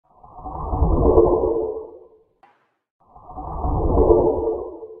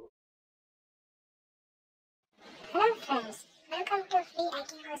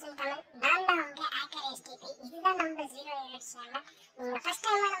விஷயம். நீங்க ஃபர்ஸ்ட்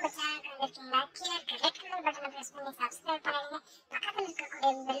டைமா நம்ம சேனலுக்கு வந்திருக்கீங்கன்னா கீழே இருக்க ரெட் கலர் பட்டனை பிரஸ் பண்ணி சப்ஸ்கிரைப் பண்ணுங்க. பக்கத்துல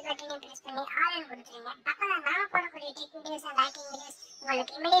இருக்கக்கூடிய பெல் பட்டனையும் பிரஸ் பண்ணி ஆல் கொடுத்துருங்க. அப்பதான் நான் போடக்கூடிய tech videos and writing videos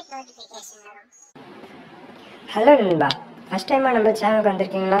உங்களுக்கு இமிடியேட் நோட்டிஃபிகேஷன் வரும். ஹலோ நண்பா, ஃபஸ்ட் டைமாக நம்ம சேனலுக்கு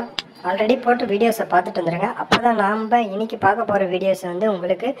வந்திருக்கீங்கன்னா ஆல்ரெடி போட்டு வீடியோஸை பார்த்துட்டு வந்துடுங்க. அப்போ தான் நாம் இன்றைக்கி பார்க்க போகிற வீடியோஸ்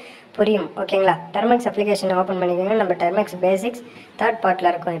உங்களுக்கு புரியும். ஓகேங்களா? டெர்மக்ஸ் அப்ளிகேஷனை ஓப்பன் பண்ணிக்கோங்க. நம்ம டெர்மக்ஸ் பேசிக்ஸ் 3rd பார்ட்டில்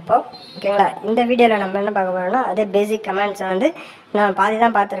இருக்கோம் இப்போது. ஓகேங்களா? இந்த வீடியோவில் நம்ம என்ன பார்க்க போகிறோம்னா அதே பேசிக் கமெண்ட்ஸை நான் பாதி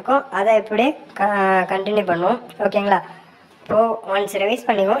தான் பார்த்துருக்கோம். அதை இப்படியே கண்டினியூ பண்ணுவோம். ஓகேங்களா? இப்போது ஒன்ஸ் ரிவைஸ்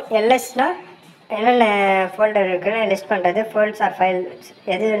பண்ணிக்குவோம். எல்எஸ்னால் என்னென்ன ஃபோல்டர் இருக்குன்னு லிஸ்ட் பண்ணுறது, ஃபோல்ட்ஸ் ஆர் ஃபைல்ஸ்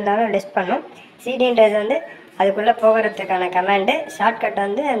எது இருந்தாலும் லிஸ்ட் பண்ணும். சிடின்றது அதுக்குள்ளே போகிறதுக்கான கமாண்டு. ஷார்ட்கட்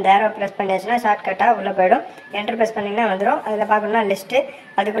அந்த ஏரோ ப்ரெஸ் பண்ணியாச்சுன்னா ஷார்ட்கட்டாக உள்ளே போய்டும். என்ட்ரு ப்ரெஸ் பண்ணிங்கன்னா வந்துடும். அதில் பார்க்கணுன்னா லிஸ்ட்டு,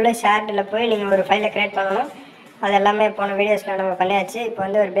 அதுக்குள்ளே ஷேர்டில் போய் நீங்கள் ஒரு ஃபைலை க்ரியேட் பண்ணணும். அது எல்லாமே போன வீடியோஸில் நம்ம பண்ணியாச்சு. இப்போ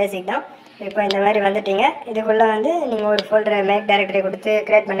ஒரு பேசிக் தான். இப்போ இந்த மாதிரி வந்துட்டீங்க. இதுக்குள்ளே நீங்கள் ஒரு ஃபோல்டரை மேக் டைரக்டரி கொடுத்து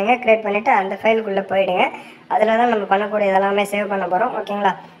க்ரியேட் பண்ணுங்கள். க்ரியேட் பண்ணிவிட்டு அந்த ஃபைலுக்குள்ளே போயிடுங்க. அதில் தான் நம்ம பண்ணக்கூடிய இதெல்லாமே சேவ் பண்ண போகிறோம்.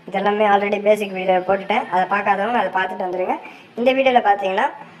 ஓகேங்களா? இதெல்லாமே ஆல்ரெடி பேசிக் வீடியோ போட்டுட்டேன். அதை பார்க்காதவங்க அதை பார்த்துட்டு வந்துடுங்க. இந்த வீடியோவில் பார்த்தீங்கன்னா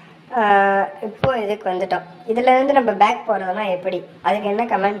இப்போது இதுக்கு வந்துட்டோம். இதில் நம்ம பேக் போகிறதுனா எப்படி, அதுக்கு என்ன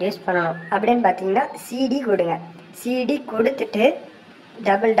கமெண்ட் யூஸ் பண்ணணும் அப்படின்னு பார்த்தீங்கன்னா சிடி கொடுங்க. சிடி கொடுத்துட்டு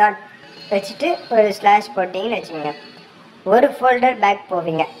டபுள் டாட் வச்சுட்டு ஒரு ஸ்லாஷ் போட்டிங்கன்னு வச்சுக்கோங்க. ஒரு ஃபோல்டர் பேக்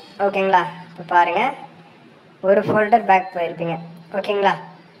போவீங்க. ஓகேங்களா? இப்போ பாருங்கள், ஒரு ஃபோல்டர் பேக் போயிருப்பீங்க. ஓகேங்களா?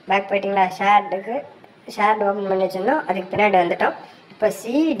 பேக் போயிட்டீங்களா? ஷேர்டு ஓப்பன் பண்ணி வச்சுருந்தோம். அதுக்கு பின்னாடி வந்துட்டோம். இப்போ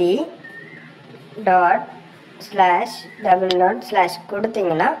CD dot slash double dot slash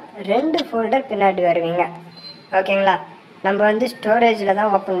கொடுத்தீங்கன்னா 2 ஃபோல்டர் பின்னாடி வருவீங்க. ஓகேங்களா? நம்ம ஸ்டோரேஜில்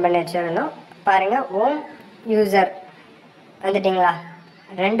தான் ஓப்பன் பண்ணி வச்சுருந்தோம். பாருங்கள், ஹோம் யூசர் வந்துட்டிங்களா?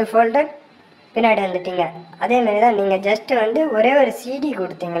 2 ஃபோல்டர் பின்னாடி வந்துட்டீங்க. அதேமாரி தான் நீங்கள் ஜஸ்ட்டு ஒரே ஒரு சிடி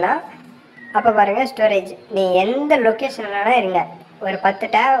கொடுத்தீங்கன்னா அப்போ பாருங்கள் ஸ்டோரேஜ். நீங்கள் எந்த லொக்கேஷன்லாம் இருங்க, ஒரு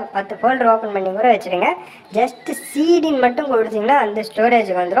 10 ஃபோல்டர் ஓப்பன் பண்ணி கூட வச்சுருங்க. ஜஸ்ட்டு சிடின்னு மட்டும் கொடுத்தீங்கன்னா அந்த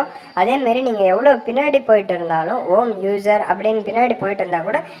ஸ்டோரேஜுக்கு வந்துடும். அதேமாரி நீங்கள் எவ்வளோ பின்னாடி போயிட்டு இருந்தாலும் ஹோம் யூசர் அப்படின்னு பின்னாடி போயிட்டு இருந்தால்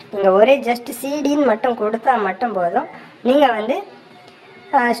கூட நீங்கள் ஒரே ஜஸ்ட்டு சிடின்னு மட்டும் கொடுத்தா மட்டும் போதும். நீங்கள்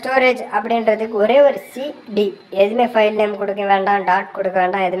ஸ்டோரேஜ் அப்படின்றதுக்கு ஒரே ஒரு சிடி, எதுவுமே ஃபைல் நேம் கொடுக்க வேண்டாம், டாட் கொடுக்க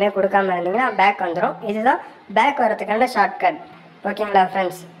வேண்டாம், எதுவுமே கொடுக்காம இருந்தீங்கன்னா பேக் வந்துடும். இதுதான் பேக் வரதுக்கான ஷார்ட்கட். ஓகேங்களா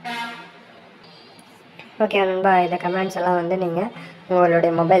ஃப்ரெண்ட்ஸ்? ஓகே நண்பா, இந்த கமெண்ட்ஸ் எல்லாம் நீங்கள்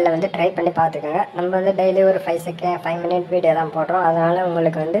உங்களுடைய மொபைலில் ட்ரை பண்ணி பார்த்துக்கோங்க. நம்ம டெய்லி ஒரு 5 மினிட் வீடியோ தான் போடுறோம். அதனால்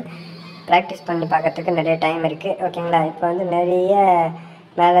உங்களுக்கு ப்ராக்டிஸ் பண்ணி பார்க்கறதுக்கு நிறைய டைம் இருக்குது. ஓகேங்களா? இப்போ நிறைய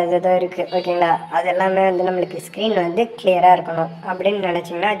மேலே ஏதோ இருக்குது. ஓகேங்களா? அது எல்லாமே நம்மளுக்கு ஸ்க்ரீன் கிளியராக இருக்கணும் அப்படின்னு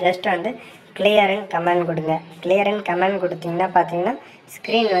நினச்சிங்கன்னா ஜஸ்ட் கிளியர்னு கமெண்ட் கொடுங்க. கிளியர்னு கமெண்ட் கொடுத்தீங்கன்னா பார்த்தீங்கன்னா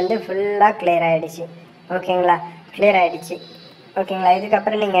ஸ்க்ரீன் ஃபுல்லாக கிளியர் ஆகிடுச்சு. ஓகேங்களா? கிளியர் ஆகிடுச்சு. ஓகேங்களா?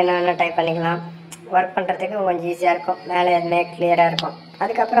 இதுக்கப்புறம் நீங்கள் என்ன டைப் பண்ணிக்கலாம், ஒர்க் பண்ணுறதுக்கு கொஞ்சம் ஈஸியாக இருக்கும். மேலே எதுவுமே கிளியராக இருக்கும்.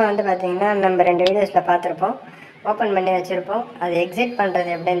 அதுக்கப்புறம் பார்த்தீங்கன்னா நம்ம 2 வீடியோஸில் பார்த்துருப்போம். ஓப்பன் பண்ணி வச்சுருப்போம். அது எக்ஸிட் பண்ணுறது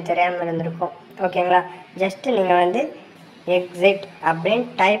எப்படின்னு தெரியாமல் இருந்திருக்கும். ஓகேங்களா? ஜஸ்ட்டு நீங்கள் எக்ஸிட் அப்படின்னு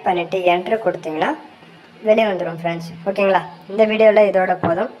டைப் பண்ணிவிட்டு என்ட்ரு கொடுத்தீங்கன்னா வெளியே வந்துடும் ஃப்ரெண்ட்ஸ். ஓகேங்களா? இந்த வீடியோவில் இதோட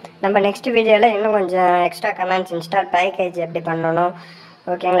போதும். நம்ம நெக்ஸ்ட் வீடியோவில் இன்னும் கொஞ்சம் எக்ஸ்ட்ரா கமெண்ட்ஸ் இன்ஸ்டால் பேக்கேஜ் எப்படி பண்ணணும்,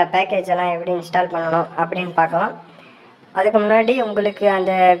 ஓகேங்களா, பேக்கேஜ் எல்லாம் எப்படி இன்ஸ்டால் பண்ணணும் அப்படின்னு பார்க்கலாம். அதுக்கு முன்னாடி உங்களுக்கு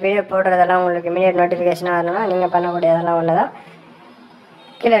அந்த வீடியோ போடுறதெல்லாம் உங்களுக்கு இமீடியட் நோட்டிஃபிகேஷனாக வரணும்னா நீங்கள் பண்ணக்கூடியதெல்லாம் ஒன்று தான்.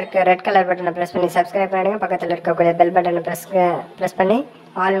 கீழே இருக்க ரெட் கலர் பட்டனை ப்ரெஸ் பண்ணி சப்ஸ்கிரைப் பண்ணிடுங்க. பக்கத்தில் இருக்கக்கூடிய பெல் பட்டனை ப்ரெஸ் பண்ணி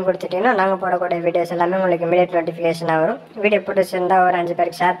ஆல்னு கொடுத்துட்டிங்கன்னா நாங்கள் போடக்கூடிய வீடியோஸ் எல்லாமே உங்களுக்கு இமீடியட் நோட்டிஃபிகேஷனாக வரும். வீடியோ பிடிச்சிருந்தால் ஒரு 5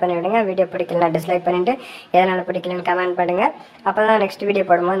 பேருக்கு ஷேர் பண்ணி விடுங்க. வீடியோ பிடிக்கலனா டிஸ்லைக் பண்ணிவிட்டு எதனால் பிடிக்கலன்னு கமெண்ட் பண்ணுங்கள். அப்போ தான் நெக்ஸ்ட் வீடியோ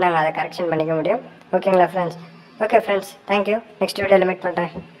போடும்போது நாங்கள் அதை கரெக்ஷன் பண்ணிக்க முடியும். ஓகேங்களா friends? Okay friends, thank you. Next வீடியோவில் மீட்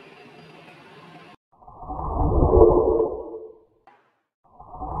பண்ணுறேன்.